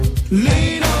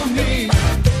Lean on me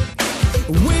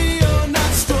when you're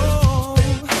not strong,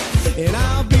 and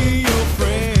I'll be your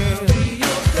friend.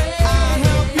 I'll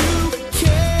help you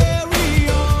carry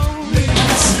on.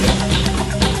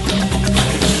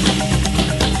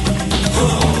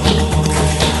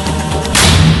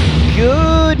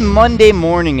 Good Monday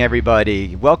morning,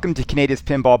 everybody. Welcome to Canada's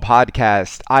Pinball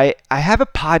Podcast. I have a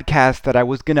podcast that I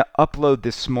was going to upload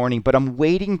this morning, but I'm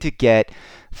waiting to get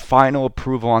final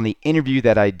approval on the interview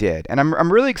that I did. And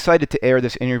I'm really excited to air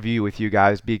this interview with you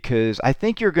guys because I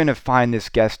think you're going to find this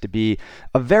guest to be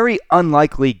a very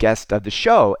unlikely guest of the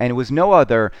show. And it was no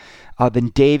other than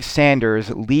Dave Sanders,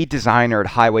 lead designer at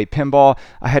Highway Pinball.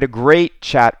 I had a great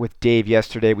chat with Dave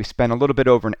yesterday. We spent a little bit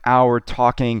over an hour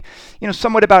talking,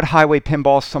 somewhat about Highway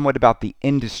Pinball, somewhat about the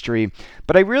industry.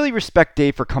 But I really respect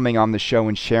Dave for coming on the show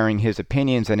and sharing his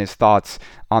opinions and his thoughts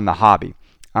on the hobby.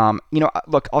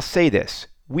 Look, I'll say this.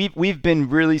 We've been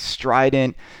really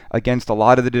strident against a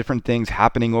lot of the different things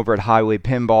happening over at Highway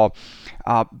Pinball.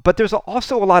 But there's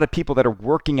also a lot of people that are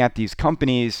working at these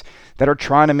companies that are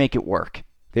trying to make it work.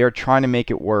 They are trying to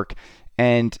make it work,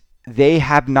 and they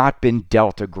have not been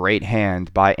dealt a great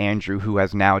hand by Andrew, who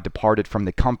has now departed from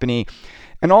the company.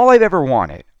 And all I've ever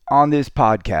wanted on this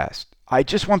podcast, I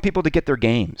just want people to get their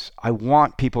games. I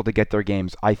want people to get their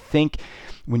games. I think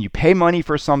when you pay money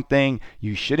for something,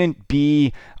 you shouldn't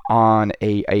be on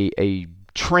a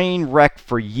train wreck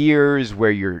for years where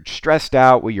you're stressed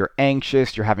out, where you're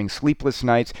anxious, you're having sleepless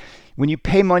nights. When you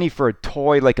pay money for a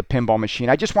toy like a pinball machine,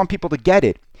 I just want people to get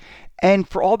it. And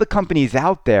for all the companies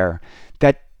out there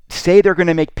that say they're going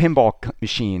to make pinball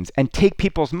machines and take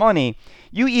people's money,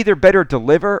 you either better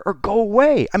deliver or go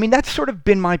away. I mean, that's sort of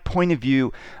been my point of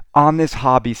view on this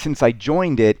hobby since I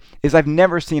joined it, is I've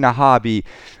never seen a hobby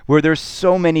where there's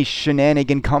so many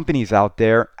shenanigan companies out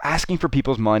there asking for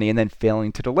people's money and then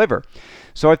failing to deliver.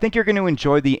 So I think you're going to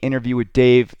enjoy the interview with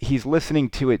Dave. He's listening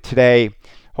to it today.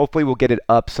 Hopefully we'll get it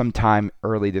up sometime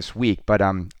early this week, but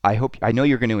I know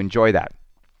you're going to enjoy that.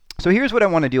 So here's what I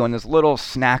want to do on this little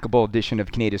snackable edition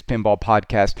of Canada's Pinball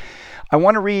Podcast. I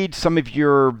want to read some of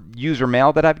your user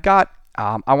mail that I've got.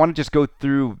 I want to just go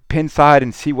through Pinside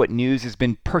and see what news has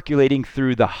been percolating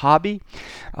through the hobby.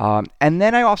 And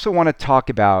then I also want to talk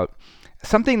about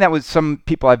something that was some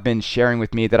people have been sharing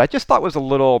with me that I just thought was a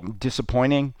little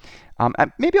disappointing.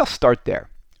 Maybe I'll start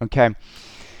there, okay?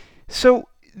 So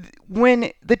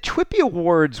when the TWIPY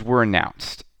Awards were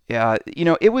announced,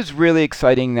 it was really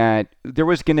exciting that there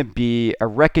was going to be a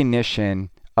recognition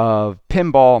of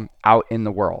pinball out in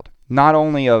the world. Not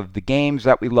only of the games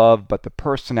that we love, but the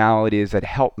personalities that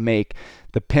help make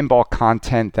the pinball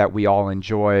content that we all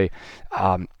enjoy,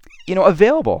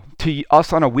 available to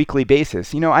us on a weekly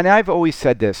basis. And I've always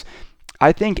said this.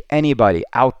 I think anybody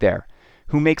out there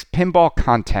who makes pinball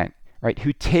content, right,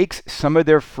 who takes some of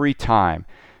their free time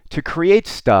to create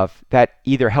stuff that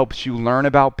either helps you learn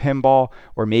about pinball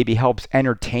or maybe helps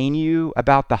entertain you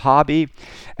about the hobby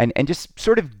and just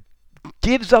sort of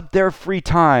gives up their free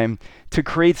time to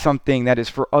create something that is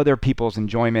for other people's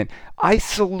enjoyment. I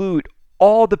salute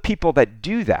all the people that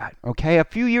do that, okay? A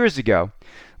few years ago,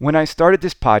 when I started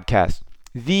this podcast,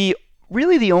 the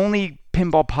only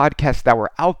pinball podcasts that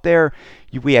were out there,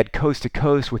 we had Coast to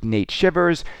Coast with Nate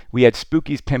Shivers, we had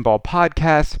Spooky's Pinball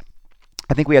Podcast,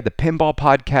 I think we had the Pinball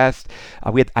Podcast.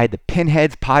 I had the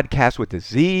Pinheads Podcast with the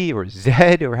Z or Z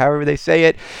or however they say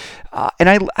it.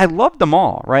 And I loved them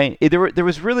all, right? There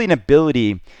was really an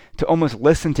ability to almost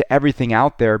listen to everything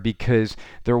out there because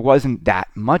there wasn't that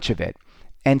much of it.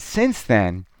 And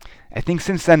I think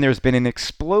since then there's been an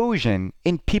explosion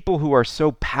in people who are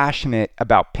so passionate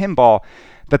about pinball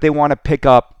that they want to pick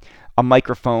up a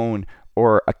microphone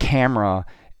or a camera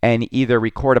and either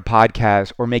record a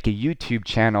podcast or make a YouTube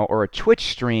channel or a Twitch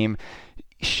stream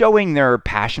showing their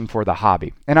passion for the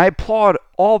hobby. And I applaud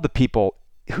all the people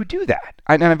who do that.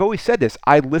 And I've always said this,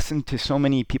 I listen to so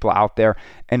many people out there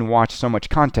and watch so much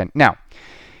content. Now,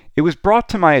 it was brought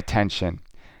to my attention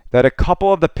that a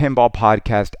couple of the pinball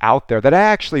podcasts out there that I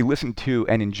actually listen to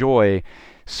and enjoy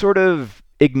sort of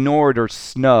ignored or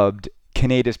snubbed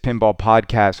Canada's Pinball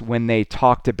Podcast when they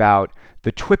talked about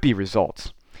the TWIPY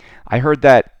results. I heard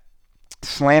that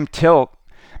Slam Tilt,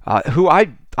 who I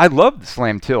love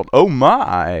Slam Tilt, oh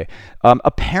my,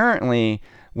 apparently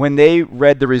when they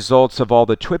read the results of all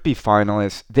the TWIPY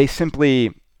finalists, they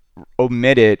simply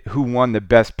omitted who won the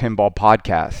best pinball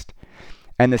podcast.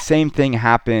 And the same thing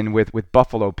happened with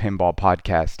Buffalo Pinball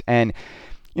Podcast. And,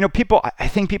 I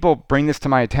think people bring this to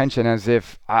my attention as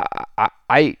if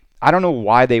I don't know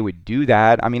why they would do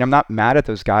that. I mean, I'm not mad at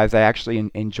those guys. I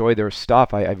actually enjoy their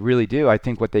stuff. I really do. I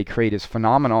think what they create is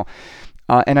phenomenal.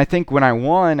 And I think when I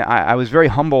won, I was very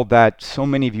humbled that so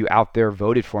many of you out there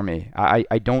voted for me.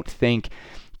 I don't think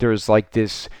there's like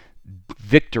this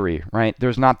victory, right?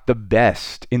 There's not the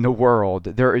best in the world.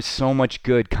 There is so much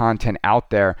good content out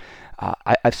there.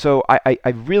 I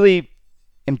really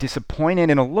am disappointed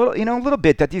in a little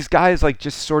bit that these guys like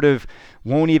just sort of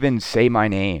won't even say my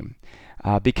name,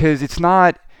 because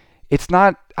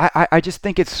I just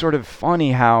think it's sort of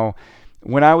funny how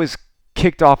when I was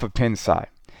kicked off of Pinside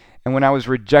and when I was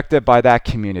rejected by that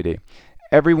community,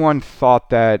 everyone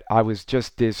thought that I was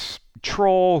just this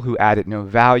troll who added no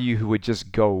value, who would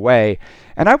just go away.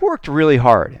 And I've worked really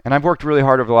hard,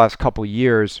 over the last couple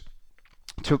years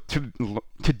to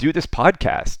do this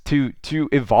podcast, to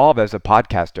evolve as a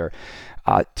podcaster,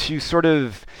 to sort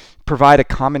of provide a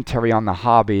commentary on the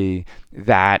hobby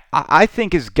that I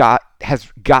think has got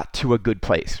to a good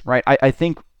place, right? I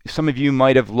think some of you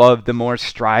might have loved the more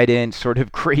strident, sort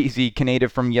of crazy Canada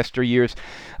from yesteryears.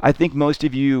 I think most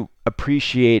of you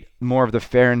appreciate more of the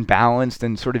fair and balanced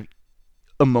and sort of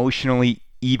emotionally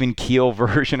even keel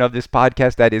version of this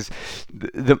podcast. That is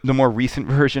the more recent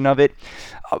version of it.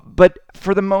 But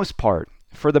for the most part,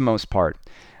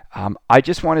 I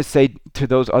just want to say to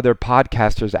those other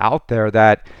podcasters out there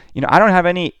that, I don't have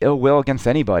any ill will against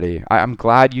anybody. I'm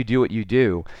glad you do what you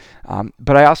do.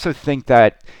 But I also think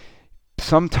that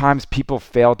sometimes people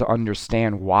fail to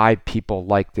understand why people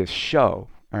like this show.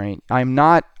 All right. I'm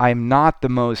not the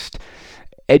most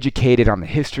educated on the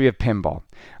history of pinball.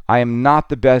 I am not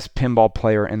the best pinball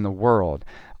player in the world.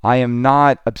 I am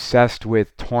not obsessed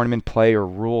with tournament play or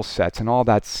rule sets and all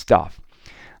that stuff.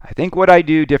 I think what I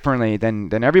do differently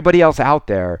than everybody else out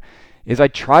there is I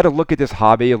try to look at this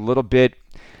hobby a little bit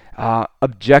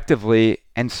objectively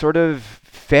and sort of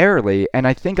fairly. And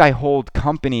I think I hold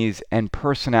companies and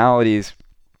personalities,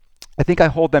 I think I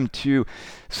hold them to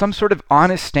some sort of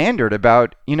honest standard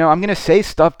about, I'm going to say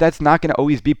stuff that's not going to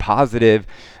always be positive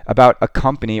about a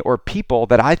company or people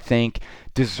that I think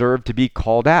deserve to be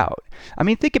called out. I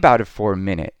mean, think about it for a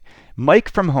minute. Mike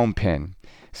from Homepin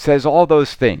says all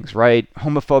those things, right?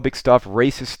 Homophobic stuff,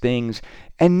 racist things,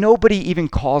 and nobody even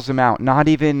calls him out. Not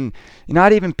even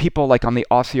people like on the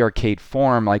Aussie Arcade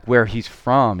forum, like where he's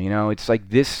from. It's like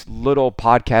this little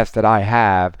podcast that I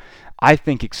have, I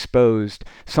think exposed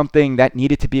something that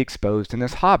needed to be exposed in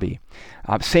this hobby.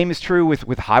 Same is true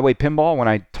with Highway Pinball when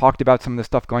I talked about some of the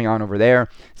stuff going on over there.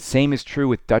 Same is true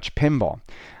with Dutch Pinball.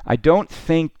 I don't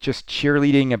think just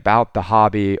cheerleading about the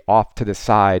hobby off to the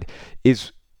side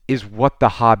is what the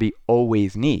hobby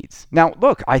always needs. Now,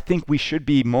 look, I think we should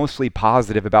be mostly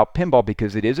positive about pinball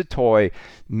because it is a toy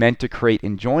meant to create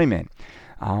enjoyment.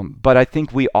 But I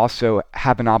think we also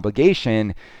have an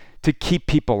obligation to keep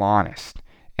people honest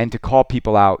and to call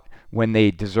people out when they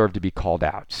deserve to be called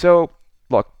out. So,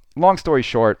 look, long story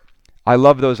short, I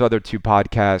love those other two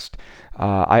podcasts.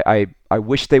 I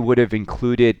wish they would have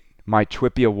included my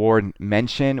TWIPY Award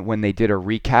mention when they did a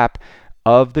recap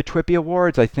of the TWIPY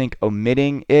Awards. I think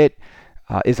omitting it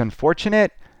is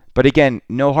unfortunate. But again,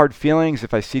 no hard feelings.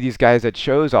 If I see these guys at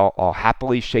shows, I'll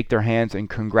happily shake their hands and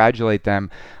congratulate them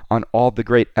on all the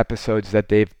great episodes that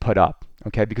they've put up.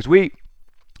 Okay, because we're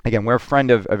a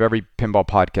friend of every pinball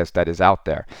podcast that is out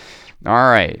there. All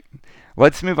right,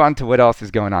 let's move on to what else is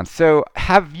going on. So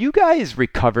have you guys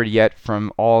recovered yet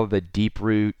from all the deep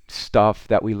root stuff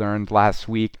that we learned last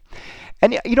week?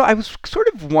 And, I was sort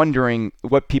of wondering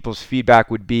what people's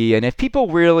feedback would be and if people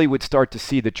really would start to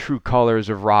see the true colors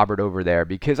of Robert over there,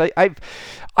 because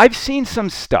I've seen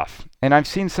some stuff, and I've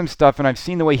seen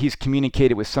the way he's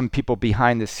communicated with some people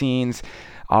behind the scenes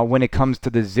when it comes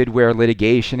to the Zidware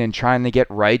litigation and trying to get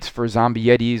rights for Zombie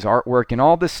Yeti's artwork and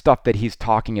all this stuff that he's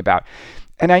talking about.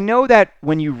 And I know that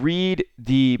when you read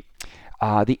the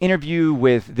interview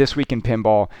with This Week in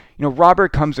Pinball,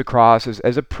 Robert comes across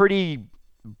as a pretty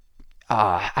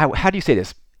how do you say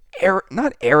this?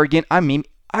 Not arrogant. I mean,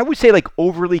 I would say like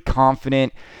overly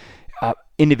confident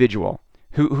individual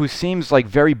who seems like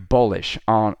very bullish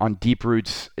on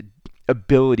Deeproot's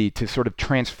ability to sort of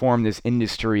transform this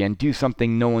industry and do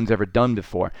something no one's ever done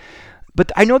before. But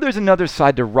I know there's another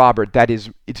side to Robert that it's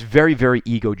very, very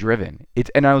ego-driven.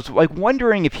 And I was like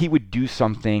wondering if he would do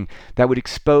something that would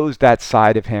expose that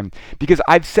side of him, because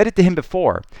I've said it to him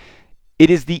before. It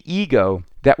is the ego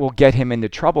that will get him into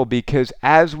trouble, because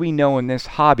as we know in this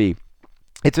hobby,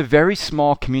 it's a very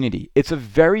small community. It's a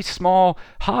very small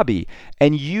hobby,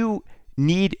 and you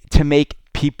need to make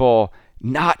people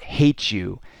not hate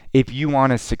you if you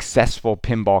want a successful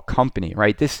pinball company,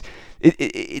 right?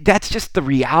 That's just the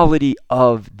reality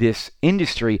of this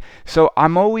industry. So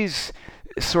I'm always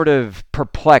sort of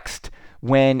perplexed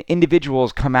when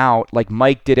individuals come out like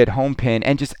Mike did at Home Pin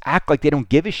and just act like they don't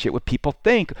give a shit what people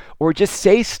think, or just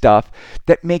say stuff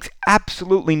that makes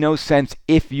absolutely no sense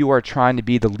if you are trying to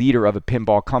be the leader of a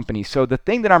pinball company. So the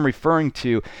thing that I'm referring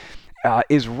to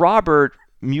is Robert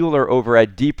Mueller over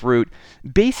at Deeproot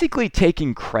basically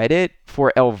taking credit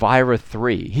for Elvira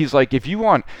 3. He's like, if you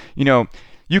want,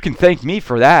 you can thank me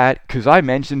for that because I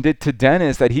mentioned it to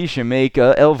Dennis that he should make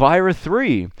Elvira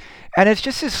 3. And it's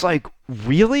just this like,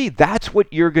 really? That's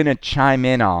what you're going to chime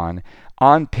in on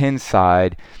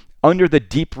Pinside under the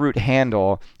Deeproot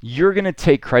handle? You're going to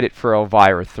take credit for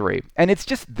Elvira 3. And it's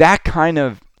just that kind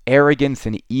of arrogance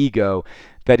and ego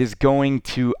that is going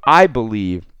to, I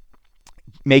believe,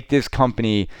 make this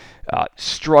company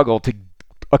struggle to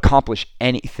accomplish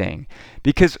anything.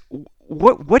 Because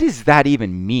what does that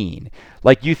even mean?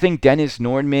 Like, you think Dennis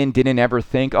Nordman didn't ever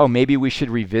think, oh, maybe we should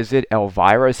revisit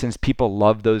Elvira since people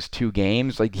love those two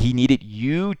games? Like, he needed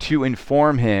you to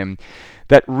inform him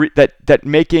that that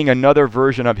making another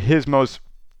version of his most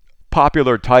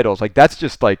popular titles, like, that's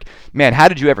just like, man, how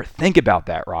did you ever think about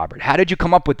that, Robert? How did you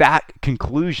come up with that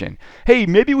conclusion? Hey,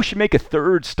 maybe we should make a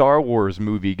third Star Wars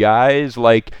movie, guys.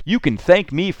 Like, you can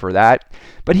thank me for that.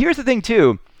 But here's the thing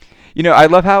too, I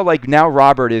love how like now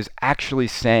Robert is actually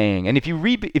saying, and if you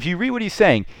read what he's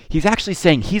saying, he's actually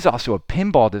saying he's also a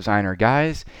pinball designer,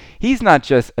 guys. He's not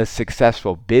just a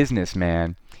successful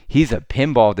businessman. He's a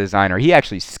pinball designer. He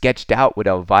actually sketched out what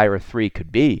Elvira 3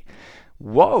 could be.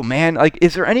 Whoa, man. Like,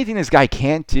 is there anything this guy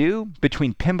can't do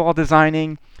between pinball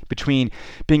designing, between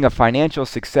being a financial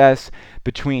success,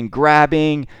 between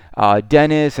grabbing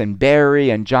Dennis and Barry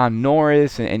and John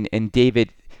Norris and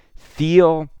David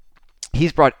Thiel?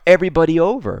 He's brought everybody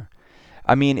over.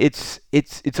 I mean, it's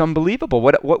unbelievable.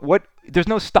 What? There's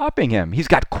no stopping him. He's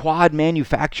got quad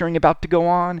manufacturing about to go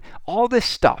on. All this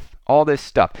stuff.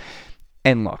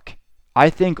 And look, I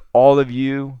think all of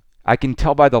you, I can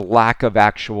tell by the lack of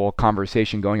actual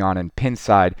conversation going on in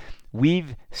Pinside,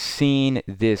 we've seen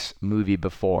this movie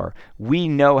before. We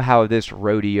know how this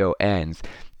rodeo ends.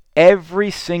 Every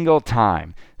single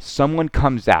time someone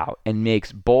comes out and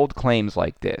makes bold claims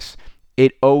like this,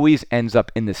 it always ends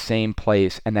up in the same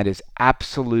place, and that is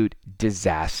absolute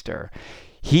disaster.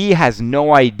 He has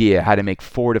no idea how to make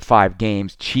 4 to 5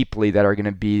 games cheaply that are going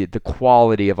to be the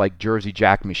quality of like Jersey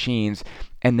Jack machines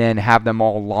and then have them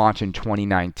all launch in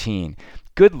 2019.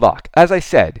 Good luck. As I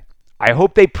said, I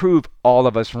hope they prove all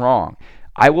of us wrong.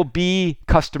 I will be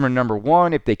customer number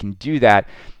one if they can do that,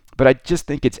 but I just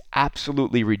think it's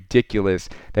absolutely ridiculous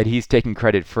that he's taking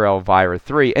credit for Elvira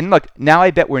 3. And look, now I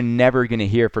bet we're never going to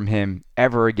hear from him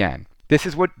ever again. This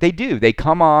is what they do. They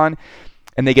come on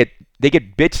and they get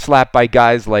bitch slapped by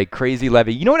guys like Crazy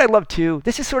Levy. You know what I love too?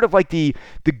 This is sort of like the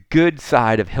good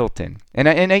side of Hilton. And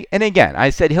again, I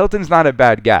said Hilton's not a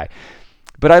bad guy,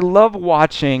 but I love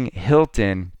watching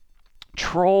Hilton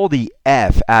troll the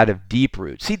F out of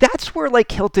Deeproot. See, that's where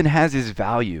like Hilton has his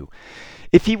value.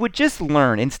 If he would just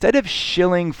learn, instead of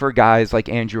shilling for guys like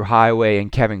Andrew Highway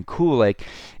and Kevin Kulik,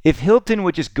 if Hilton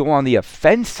would just go on the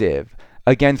offensive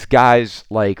against guys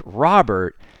like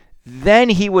Robert, then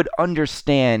he would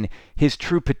understand his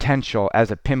true potential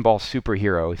as a pinball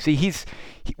superhero. See,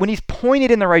 when he's pointed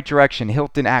in the right direction,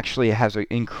 Hilton actually has an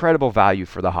incredible value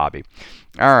for the hobby.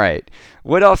 All right,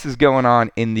 what else is going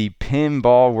on in the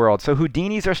pinball world? So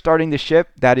Houdinis are starting to ship.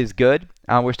 That is good.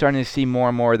 We're starting to see more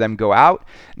and more of them go out.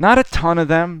 Not a ton of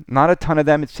them.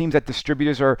 It seems that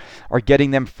distributors are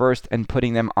getting them first and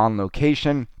putting them on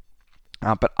location.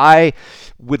 But I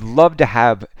would love to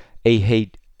have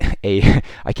I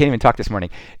can't even talk this morning.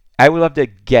 I would love to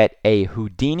get a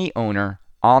Houdini owner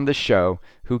on the show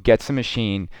who gets a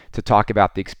machine to talk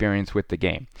about the experience with the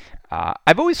game.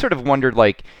 I've always sort of wondered,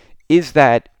 like,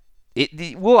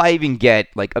 will I even get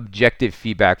like objective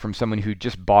feedback from someone who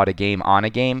just bought a game on a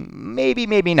game? Maybe,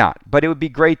 maybe not. But it would be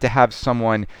great to have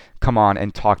someone come on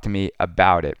and talk to me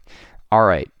about it. All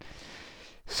right.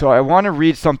 So I want to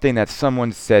read something that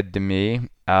someone said to me.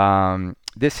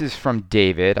 This is from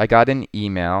David. I got an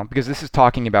email because this is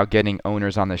talking about getting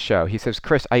owners on the show. He says,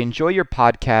 Chris, I enjoy your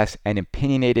podcast and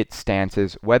opinionated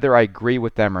stances, whether I agree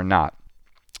with them or not.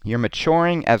 You're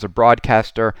maturing as a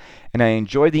broadcaster, and I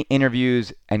enjoy the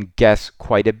interviews and guests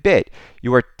quite a bit.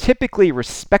 You are typically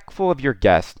respectful of your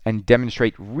guests and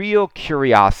demonstrate real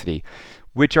curiosity,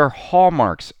 which are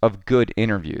hallmarks of good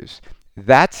interviews.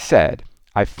 That said,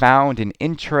 I found it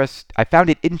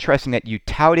interesting that you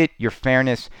touted your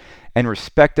fairness and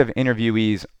respect of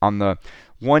interviewees on the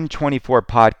 124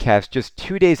 podcast just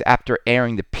 2 days after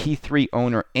airing the P3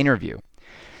 owner interview.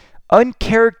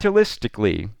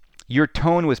 Uncharacteristically, your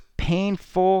tone was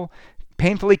painfully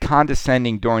painfully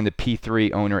condescending during the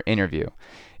P3 owner interview.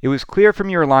 It was clear from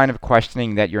your line of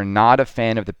questioning that you're not a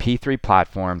fan of the P3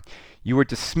 platform. You were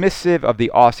dismissive of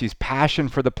the Aussie's passion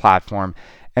for the platform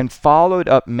and followed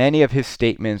up many of his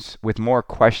statements with more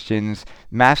questions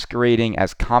masquerading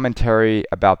as commentary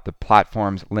about the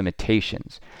platform's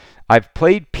limitations. I've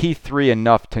played P3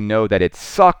 enough to know that it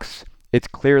sucks. It's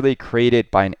clearly created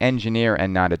by an engineer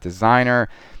and not a designer.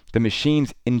 The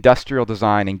machine's industrial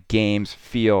design and games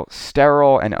feel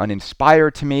sterile and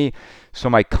uninspired to me, so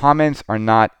my comments are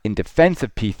not in defense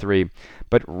of P3,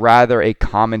 but rather a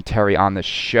commentary on the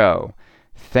show.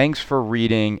 Thanks for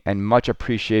reading and much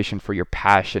appreciation for your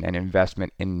passion and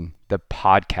investment in the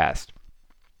podcast.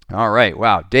 All right,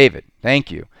 wow, David,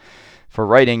 thank you for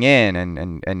writing in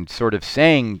and sort of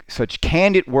saying such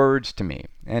candid words to me.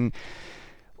 And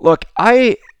look,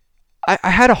 I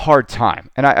had a hard time,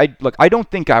 and I don't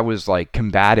think I was like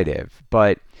combative,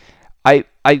 but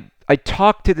I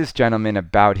talked to this gentleman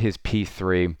about his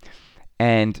P3,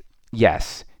 and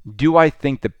yes, do I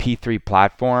think the P3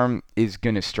 platform is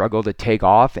going to struggle to take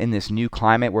off in this new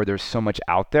climate where there's so much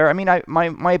out there? I mean,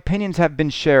 my opinions have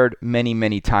been shared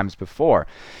many times before,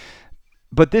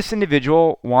 but this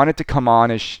individual wanted to come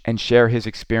on and share his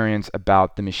experience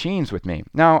about the machines with me.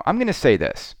 Now, I'm going to say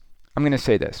this.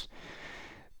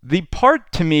 The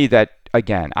part to me that,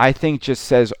 again, I think just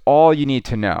says all you need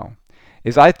to know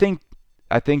is I think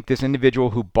this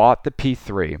individual who bought the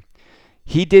P3,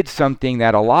 he did something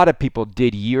that a lot of people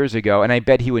did years ago, and I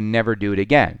bet he would never do it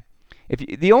again.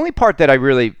 The only part that I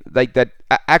really like, that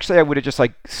actually I would have just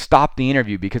like stopped the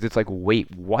interview, because it's like,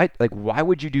 wait, what? Like, why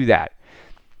would you do that?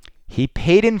 He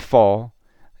paid in full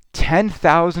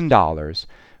 $10,000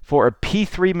 for a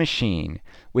P3 machine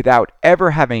without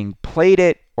ever having played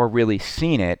it or really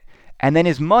seen it, and then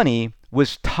his money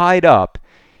was tied up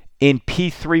in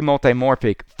P3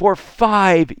 multimorphic for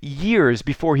 5 years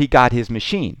before he got his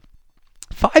machine.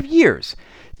 5 years.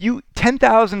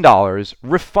 $10,000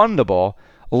 refundable,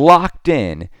 locked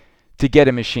in to get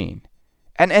a machine.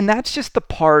 And that's just the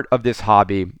part of this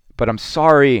hobby, but I'm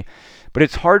sorry, but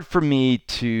it's hard for me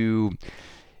to,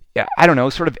 I don't know,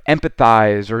 sort of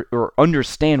empathize or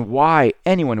understand why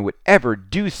anyone would ever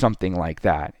do something like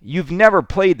that. You've never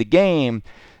played the game,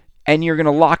 and you're going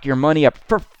to lock your money up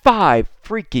for 5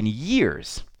 freaking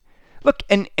years. Look,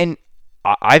 and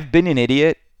I've been an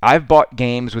idiot. I've bought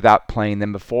games without playing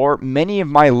them before. Many of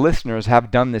my listeners have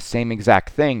done the same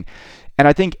exact thing. And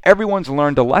I think everyone's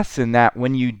learned a lesson that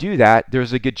when you do that,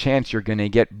 there's a good chance you're going to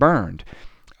get burned.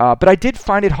 But I did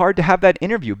find it hard to have that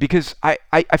interview, because I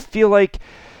feel like,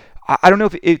 I don't know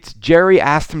if it's Jerry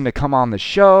asked him to come on the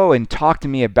show and talk to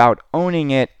me about owning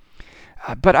it.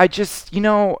 But I just,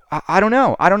 I don't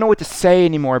know. I don't know what to say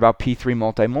anymore about P3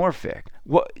 multimorphic.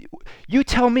 What, you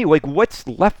tell me, like, what's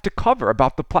left to cover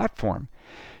about the platform?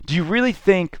 Do you really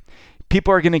think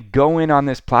people are going to go in on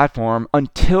this platform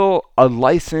until a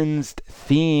licensed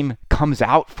theme comes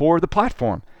out for the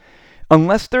platform?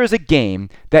 Unless there's a game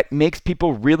that makes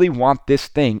people really want this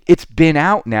thing, it's been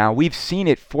out now. We've seen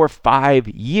it for 5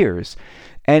 years,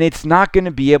 and it's not going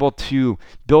to be able to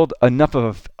build enough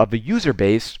of a user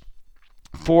base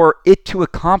for it to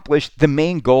accomplish the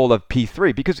main goal of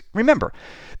P3. Because remember,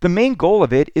 the main goal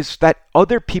of it is that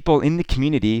other people in the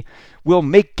community will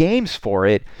make games for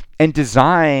it and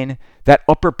design that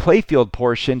upper playfield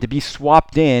portion to be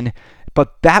swapped in,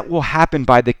 but that will happen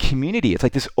by the community. It's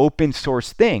like this open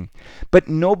source thing. But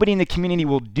nobody in the community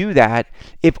will do that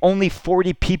if only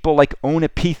 40 people like own a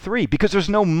P3, because there's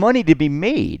no money to be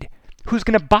made. Who's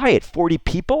going to buy it? 40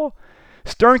 people?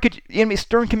 Stern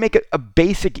can make a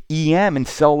basic EM and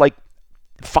sell like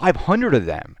 500 of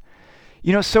them.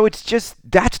 So it's just,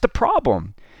 that's the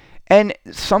problem. And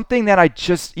something that I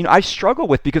just, I struggle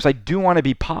with, because I do want to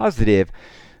be positive,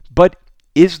 but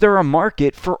is there a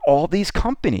market for all these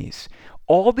companies?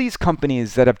 All these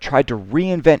companies that have tried to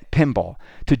reinvent pinball,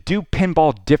 to do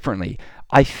pinball differently,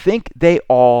 I think they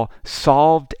all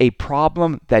solved a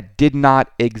problem that did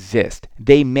not exist.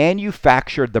 They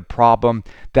manufactured the problem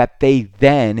that they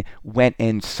then went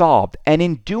and solved. And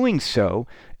in doing so,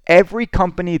 every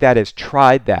company that has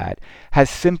tried that has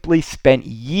simply spent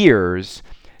years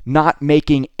not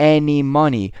making any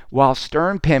money, while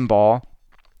Stern Pinball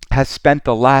has spent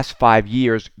the last 5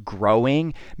 years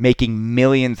growing, making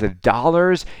millions of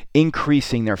dollars,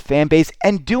 increasing their fan base,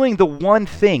 and doing the one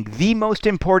thing, the most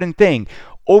important thing.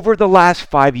 Over the last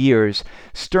 5 years,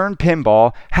 Stern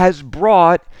Pinball has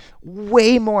brought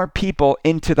way more people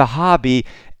into the hobby,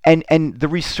 and the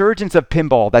resurgence of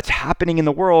pinball that's happening in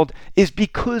the world is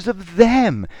because of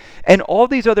them. And all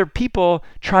these other people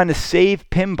trying to save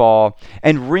pinball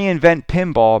and reinvent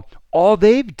pinball all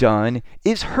they've done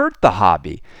is hurt the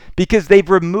hobby because they've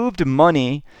removed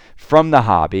money from the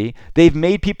hobby. They've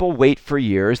made people wait for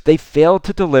years. They failed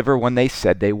to deliver when they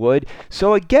said they would.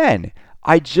 So again,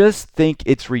 I just think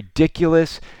it's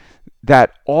ridiculous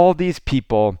that all these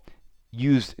people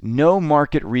used no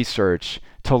market research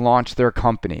to launch their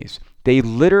companies. They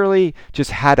literally just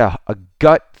had a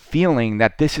gut feeling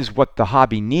that this is what the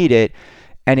hobby needed,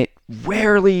 and it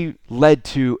rarely led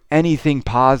to anything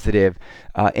positive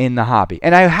in the hobby.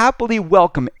 And I happily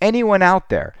welcome anyone out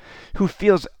there who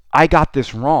feels I got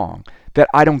this wrong, that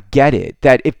I don't get it,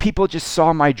 that if people just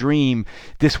saw my dream,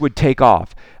 this would take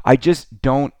off. I just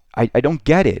don't. I don't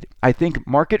get it. I think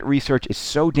market research is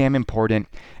so damn important,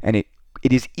 and it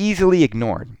is easily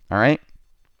ignored. All right.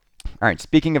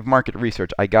 Speaking of market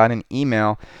research, I got an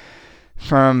email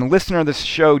from a listener of this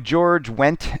show, George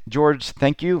Went. George,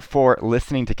 thank you for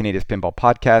listening to Canada's Pinball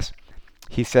Podcast.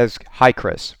 He says, "Hi,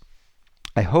 Chris.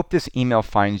 I hope this email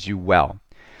finds you well.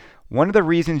 One of the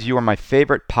reasons you are my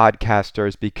favorite podcaster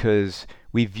is because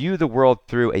we view the world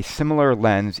through a similar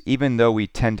lens, even though we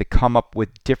tend to come up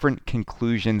with different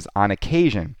conclusions on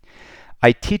occasion.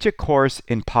 I teach a course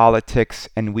in politics,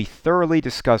 and we thoroughly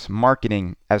discuss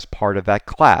marketing as part of that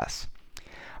class.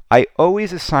 I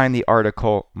always assign the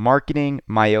article Marketing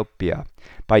Myopia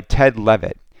by Ted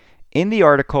Levitt. In the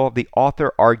article, the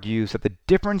author argues that the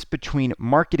difference between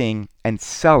marketing and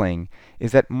selling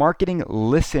is that marketing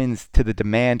listens to the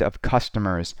demand of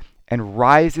customers and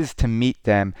rises to meet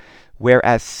them,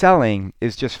 whereas selling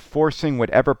is just forcing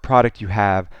whatever product you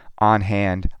have on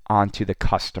hand onto the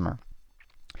customer.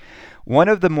 One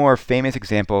of the more famous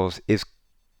examples is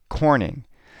Corning.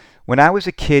 When I was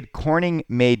a kid, Corning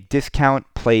made discount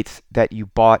plates that you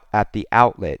bought at the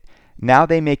outlet. Now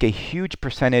they make a huge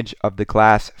percentage of the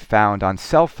glass found on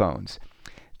cell phones.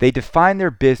 They define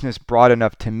their business broad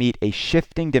enough to meet a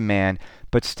shifting demand,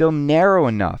 but still narrow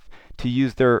enough to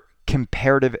use their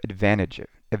comparative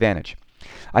advantage.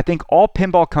 I think all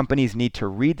pinball companies need to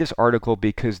read this article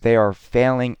because they are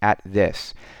failing at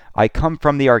this. I come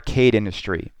from the arcade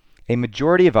industry. A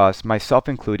majority of us, myself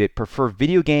included, prefer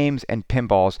video games and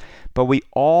pinballs, but we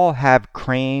all have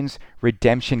cranes,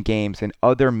 redemption games, and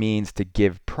other means to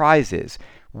give prizes.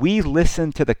 We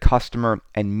listen to the customer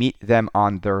and meet them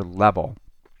on their level.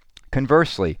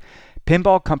 Conversely,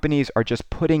 pinball companies are just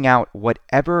putting out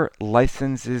whatever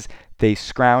licenses they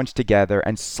scrounge together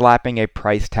and slapping a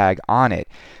price tag on it.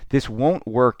 This won't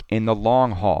work in the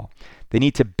long haul. They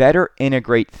need to better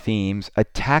integrate themes,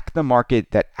 attack the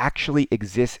market that actually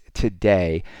exists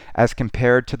today as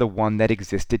compared to the one that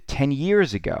existed 10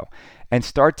 years ago, and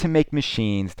start to make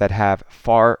machines that have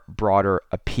far broader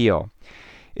appeal.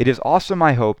 It is also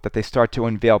my hope that they start to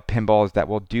unveil pinballs that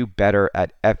will do better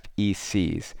at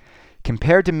FECs.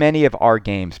 Compared to many of our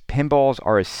games, pinballs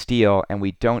are a steal, and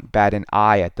we don't bat an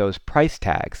eye at those price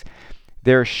tags.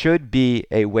 There should be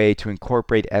a way to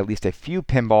incorporate at least a few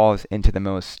pinballs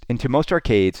into most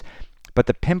arcades, but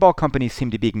the pinball companies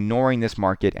seem to be ignoring this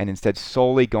market and instead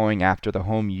solely going after the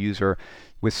home user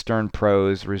with Stern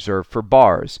Pros reserved for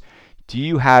bars. Do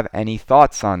you have any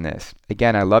thoughts on this?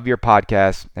 Again, I love your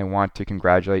podcast and want to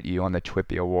congratulate you on the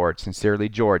TWIPY award. Sincerely,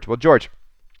 George. Well, George,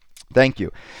 thank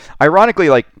you. Ironically,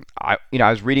 I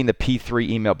was reading the P3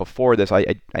 email before this,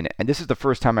 and this is the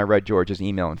first time I read George's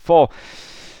email in full.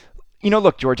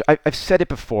 Look, George, I've said it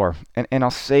before, and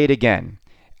I'll say it again.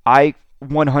 I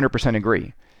 100%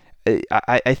 agree.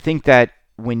 I think that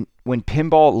when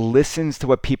pinball listens to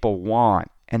what people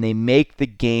want, and they make the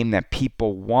game that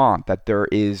people want, that there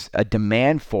is a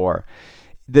demand for,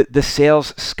 the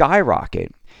sales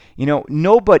skyrocket.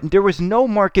 There was no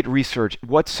market research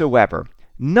whatsoever.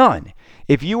 None.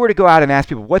 If you were to go out and ask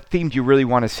people, what theme do you really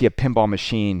want to see a pinball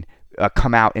machine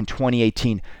come out in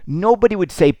 2018, nobody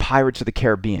would say Pirates of the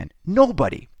Caribbean.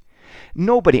 Nobody.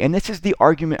 And this is the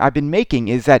argument I've been making,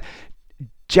 is that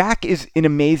Jack is an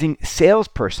amazing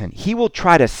salesperson. He will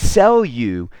try to sell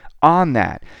you on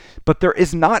that. But there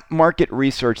is not market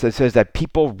research that says that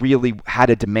people really had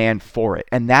a demand for it.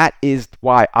 And that is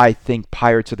why I think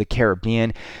Pirates of the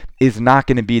Caribbean is not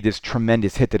going to be this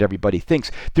tremendous hit that everybody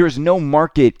thinks. There's no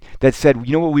market that said,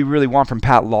 you know what we really want from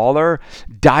Pat Lawler?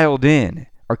 Dialed in.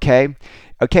 Okay,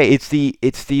 it's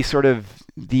the sort of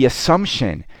the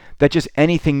assumption that just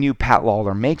anything new Pat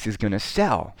Lawler makes is going to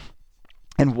sell.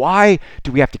 And why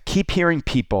do we have to keep hearing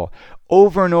people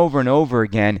over and over and over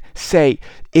again say,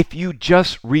 if you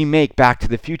just remake Back to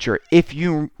the Future, if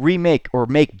you remake or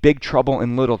make Big Trouble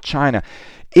in Little China,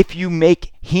 if you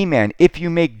make He-Man, if you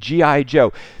make G.I.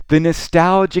 Joe, the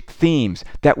nostalgic themes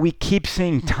that we keep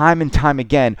seeing time and time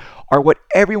again are what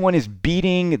everyone is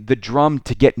beating the drum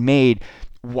to get made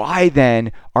why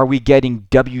then are we getting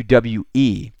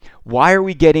WWE? Why are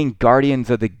we getting Guardians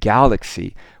of the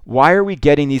Galaxy? Why are we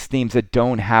getting these themes that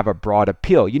don't have a broad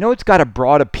appeal? You know, it's got a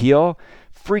broad appeal?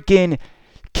 Freaking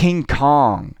King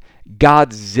Kong,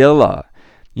 Godzilla,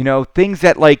 you know, things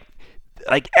that like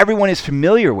everyone is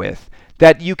familiar with,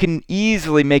 that you can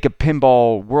easily make a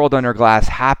pinball world under glass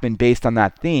happen based on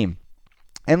that theme.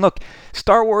 And look,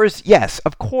 Star Wars, yes,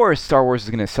 of course Star Wars is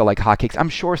going to sell like hotcakes. I'm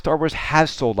sure Star Wars has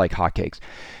sold like hotcakes.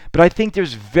 But I think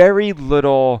there's very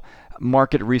little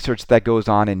market research that goes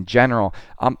on in general.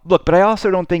 Look, but I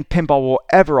also don't think pinball will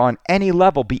ever on any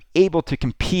level be able to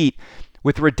compete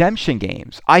with redemption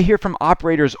games. I hear from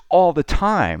operators all the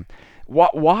time.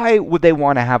 Why would they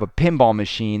want to have a pinball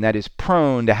machine that is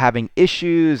prone to having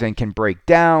issues and can break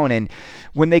down, and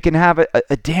when they can have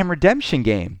a damn redemption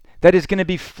game that is going to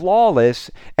be flawless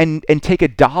and take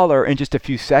 $1 in just a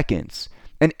few seconds?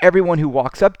 And everyone who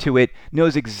walks up to it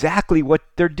knows exactly what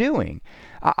they're doing.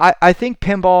 I think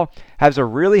pinball has a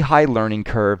really high learning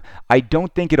curve. I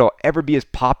don't think it'll ever be as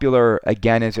popular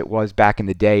again as it was back in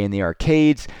the day in the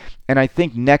arcades. And I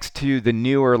think next to the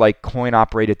newer like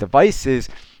coin-operated devices,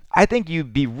 I think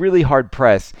you'd be really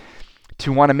hard-pressed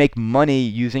to want to make money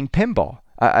using pinball.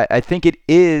 I think it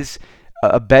is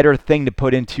a better thing to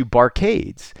put into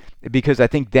barcades, because I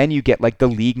think then you get like the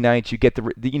league nights, you get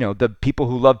the people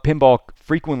who love pinball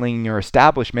frequently in your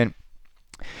establishment.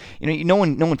 No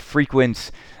one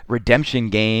frequents redemption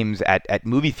games at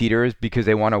movie theaters because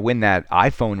they want to win that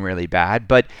iPhone really bad.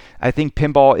 But I think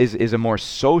pinball is a more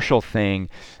social thing.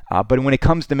 But when it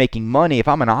comes to making money, if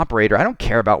I'm an operator, I don't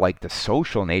care about like the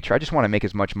social nature. I just want to make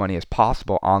as much money as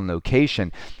possible on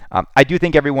location. I do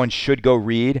think everyone should go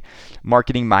read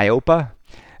Marketing Myopia.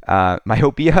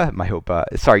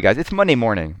 Sorry guys, it's Monday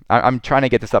morning. I'm trying to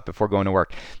get this up before going to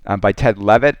work. By Ted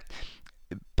Levitt.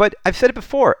 But I've said it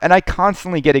before, and I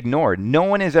constantly get ignored. No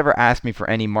one has ever asked me for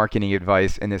any marketing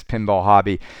advice in this pinball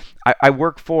hobby. I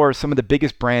work for some of the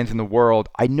biggest brands in the world.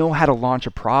 I know how to launch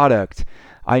a product.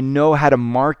 I know how to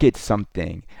market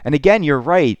something. And again, you're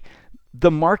right.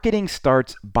 The marketing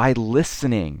starts by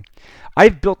listening.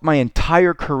 I've built my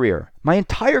entire career,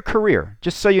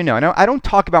 just so you know. And I don't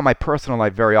talk about my personal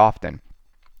life very often.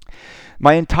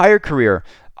 My entire career,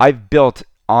 I've built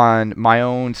on my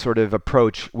own sort of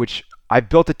approach, which I've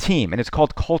built a team, and it's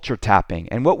called culture tapping.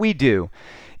 And what we do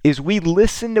is we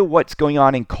listen to what's going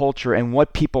on in culture and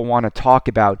what people want to talk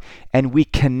about, and we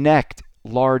connect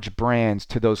large brands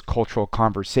to those cultural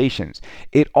conversations.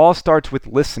 It all starts with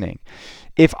listening.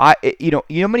 If you know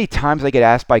how many times I get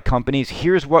asked by companies,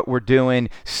 here's what we're doing,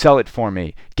 sell it for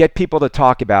me, get people to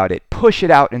talk about it, push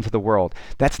it out into the world.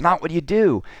 That's not what you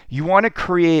do. You want to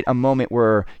create a moment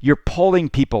where you're pulling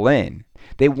people in.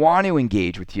 They want to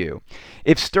engage with you.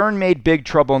 If Stern made Big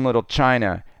Trouble in Little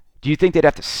China, do you think they'd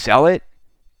have to sell it?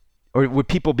 Or would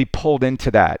people be pulled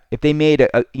into that? If they made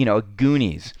a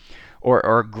Goonies or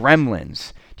a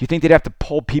Gremlins, do you think they'd have to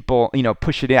pull people,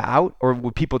 push it out? Or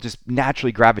would people just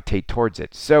naturally gravitate towards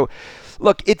it? So,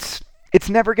 look, it's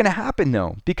never going to happen,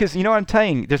 though, because you know what I'm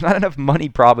telling you, there's not enough money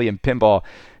probably in pinball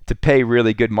to pay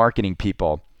really good marketing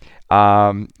people.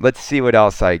 Let's see what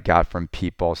else I got from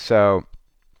people. So,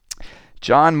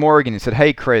 John Morgan said,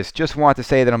 "Hey, Chris, just want to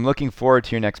say that I'm looking forward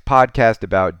to your next podcast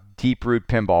about Deep Root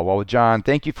Pinball." Well, John,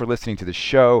 thank you for listening to the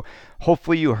show.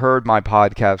 Hopefully you heard my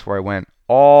podcast where I went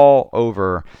all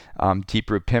over Deep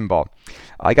Root Pinball.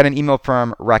 I got an email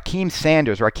from Rakeem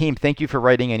Sanders. Rakeem, thank you for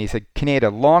writing. And he said,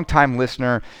 "Canada, long-time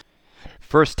listener,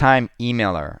 first-time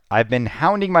emailer. I've been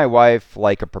hounding my wife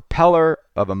like a propeller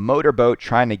of a motorboat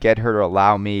trying to get her to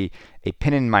allow me a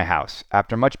pin in my house.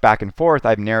 After much back and forth,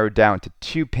 I've narrowed down to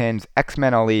 2 pins,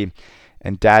 X-Men LE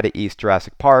and Data East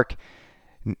Jurassic Park.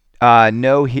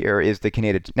 Here's the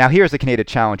Canada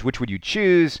Challenge. Which would you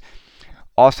choose?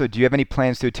 Also, do you have any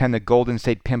plans to attend the Golden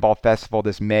State Pinball Festival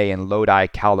this May in Lodi,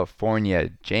 California?"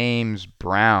 James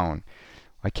Brown.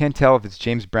 I can't tell if it's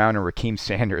James Brown or Rakeem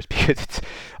Sanders because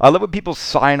I love when people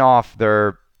sign off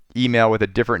their email with a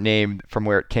different name from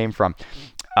where it came from.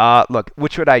 Look,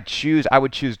 which would I choose? I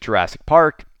would choose Jurassic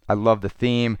Park. I love the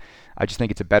theme. I just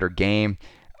think it's a better game.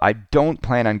 I don't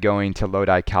plan on going to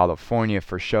Lodi, California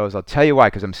for shows. I'll tell you why,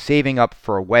 because I'm saving up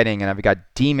for a wedding and I've got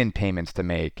demon payments to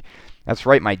make. That's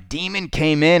right, my demon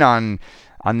came in on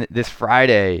this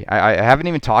Friday. I haven't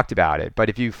even talked about it, but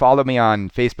if you follow me on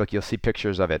Facebook, you'll see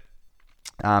pictures of it.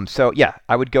 So yeah,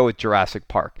 I would go with Jurassic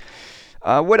Park.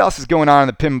 What else is going on in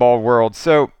the pinball world?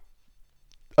 So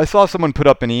I saw someone put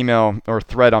up an email or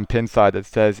thread on Pinside that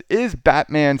says, "Is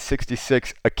Batman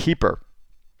 66 a keeper?"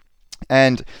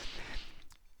 And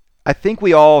I think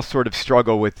we all sort of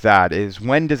struggle with that is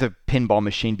when does a pinball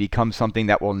machine become something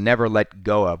that we'll never let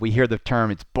go of? We hear the term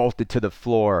it's bolted to the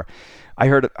floor. I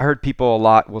heard people a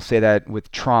lot will say that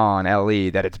with Tron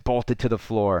LE that it's bolted to the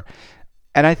floor.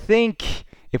 And I think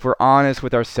if we're honest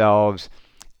with ourselves,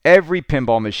 every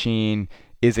pinball machine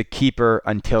is a keeper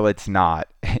until it's not.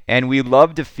 And we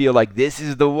love to feel like this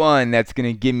is the one that's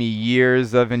going to give me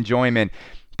years of enjoyment.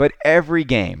 But every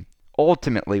game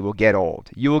ultimately will get old.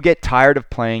 You will get tired of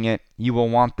playing it. You will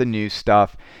want the new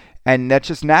stuff. And that's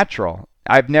just natural.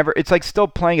 It's like still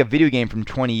playing a video game from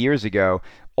 20 years ago.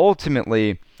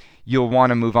 Ultimately, you'll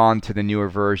want to move on to the newer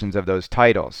versions of those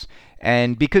titles.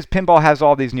 And because pinball has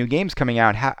all these new games coming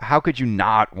out, how could you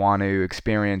not want to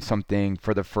experience something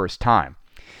for the first time?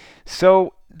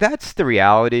 So that's the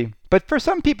reality. But for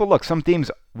some people, look, some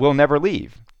themes will never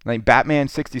leave. Like Batman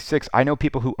 66, I know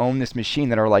people who own this machine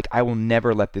that are like, I will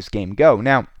never let this game go.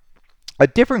 Now, a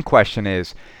different question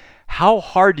is, how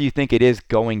hard do you think it is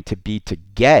going to be to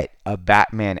get a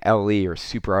Batman LE or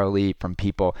Super LE from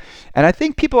people? And I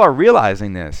think people are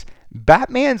realizing this.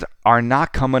 Batmans are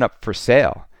not coming up for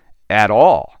sale at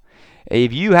all.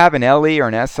 If you have an LE or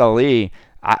an SLE,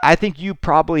 I think you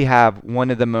probably have one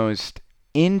of the most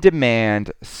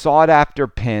in-demand, sought-after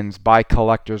pins by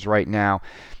collectors right now.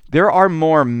 There are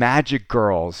more Magic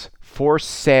Girls for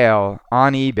sale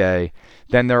on eBay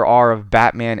than there are of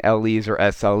Batman LEs or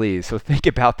SLEs. So think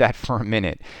about that for a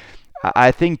minute.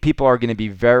 I think people are going to be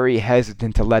very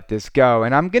hesitant to let this go.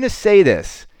 And I'm going to say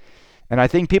this, and I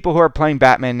think people who are playing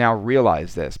Batman now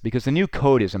realize this because the new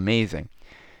code is amazing.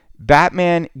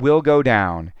 Batman will go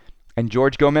down, and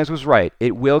George Gomez was right,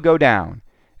 it will go down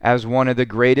as one of the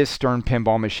greatest Stern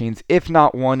pinball machines, if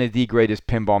not one of the greatest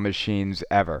pinball machines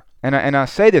ever. And I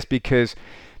say this because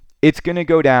it's going to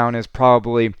go down as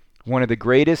probably one of the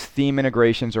greatest theme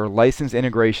integrations or license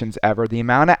integrations ever. The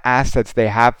amount of assets they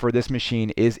have for this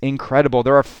machine is incredible.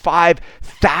 There are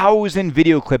 5,000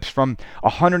 video clips from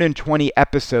 120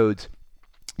 episodes.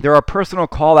 There are personal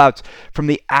callouts from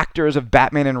the actors of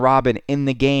Batman and Robin in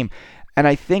the game. And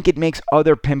I think it makes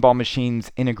other pinball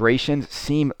machines integrations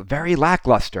seem very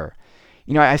lackluster.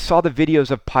 You know, I saw the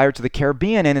videos of Pirates of the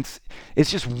Caribbean, and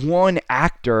it's just one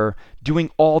actor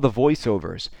doing all the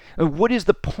voiceovers. What is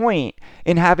the point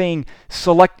in having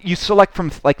you select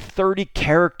from like 30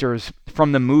 characters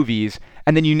from the movies,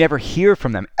 and then you never hear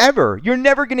from them ever? You're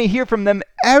never going to hear from them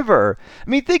ever. I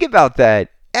mean, think about that.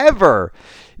 Ever.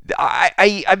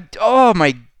 Oh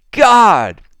my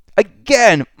God.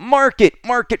 Again, market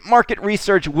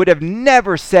research would have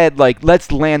never said, like, let's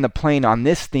land the plane on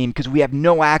this theme because we have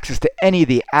no access to any of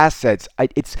the assets.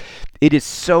 It is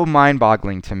so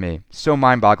mind-boggling to me. So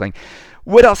mind-boggling.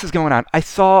 What else is going on? I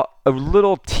saw a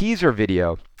little teaser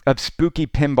video of Spooky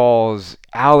Pinball's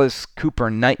Alice Cooper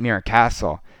Nightmare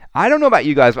Castle. I don't know about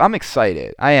you guys, but I'm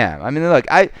excited. I am. I mean, look,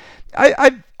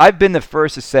 I've been the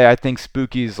first to say I think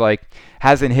Spooky's, like,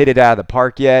 hasn't hit it out of the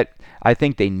park yet. I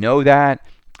think they know that.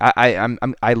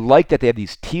 I like that they have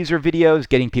these teaser videos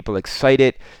getting people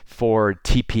excited for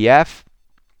TPF.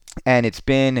 And it's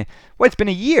been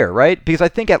a year, right? Because I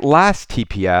think at last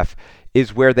TPF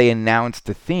is where they announced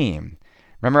the theme.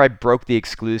 Remember I broke the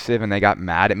exclusive and they got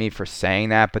mad at me for saying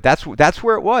that? But that's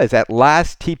where it was. At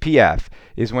last TPF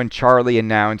is when Charlie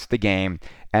announced the game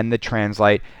and the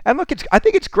translate. And look, I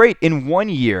think it's great. In 1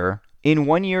 year, in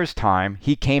 1 year's time,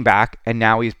 he came back and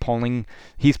now he's pulling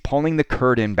the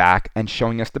curtain back and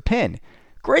showing us the pin.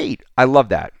 Great. I love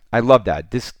that.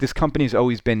 This company's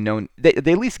always been known. They at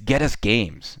least get us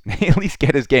games.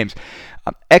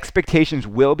 Expectations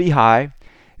will be high.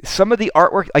 Some of the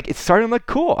artwork, like, it's starting to look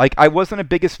cool. Like, I wasn't a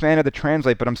biggest fan of the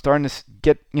translate, but I'm starting to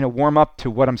get, warm up to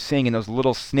what I'm seeing in those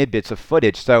little snippets of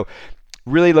footage. So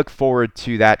really look forward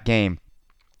to that game.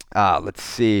 Let's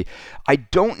see. I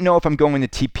don't know if I'm going to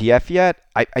TPF yet.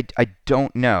 I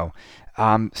don't know.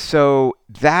 So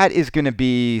that is going to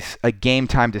be a game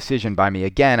time decision by me.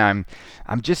 Again,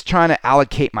 I'm just trying to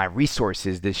allocate my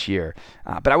resources this year.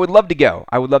 But I would love to go.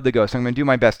 So I'm going to do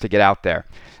my best to get out there.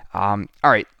 All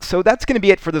right. So that's going to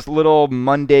be it for this little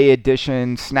Monday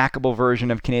edition, snackable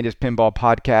version of Canada's Pinball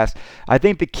Podcast. I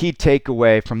think the key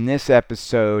takeaway from this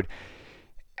episode,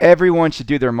 everyone should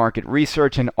do their market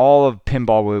research, and all of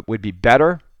pinball would be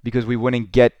better because we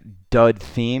wouldn't get dud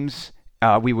themes.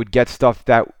 We would get stuff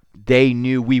that they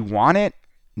knew we wanted,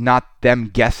 not them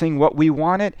guessing what we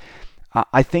wanted.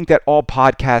 I think that all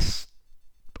podcasters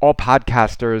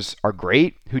are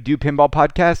great who do pinball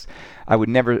podcasts. I would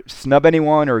never snub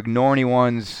anyone or ignore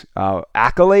anyone's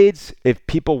accolades. If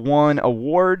people won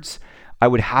awards, I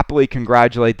would happily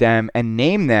congratulate them and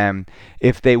name them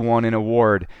if they won an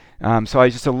award. So I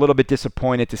was just a little bit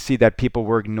disappointed to see that people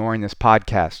were ignoring this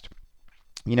podcast.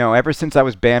 Ever since I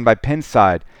was banned by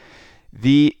Pinside,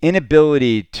 the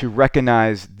inability to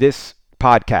recognize this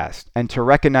podcast and to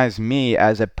recognize me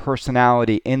as a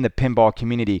personality in the pinball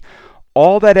community,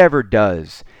 all that ever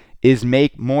does is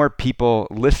make more people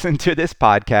listen to this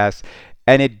podcast,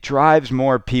 and it drives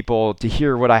more people to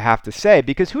hear what I have to say.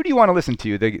 Because who do you want to listen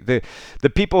to?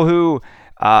 The people who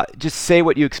just say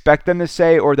what you expect them to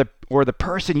say, or the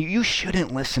person you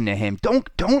shouldn't listen to him.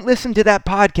 Don't listen to that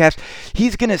podcast.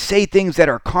 He's gonna say things that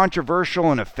are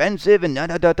controversial and offensive and da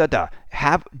da da da da.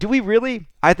 Do we really?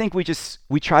 I think we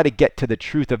try to get to the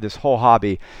truth of this whole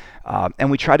hobby,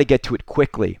 and we try to get to it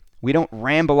quickly. We don't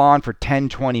ramble on for 10,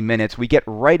 20 minutes. We get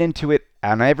right into it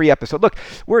on every episode. Look,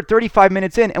 we're at 35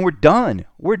 minutes in and we're done.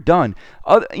 We're done.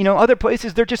 Other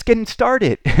places, they're just getting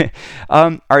started.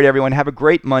 All right, everyone, have a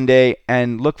great Monday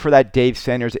and look for that Dave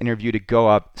Sanders interview to go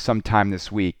up sometime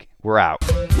this week. We're out.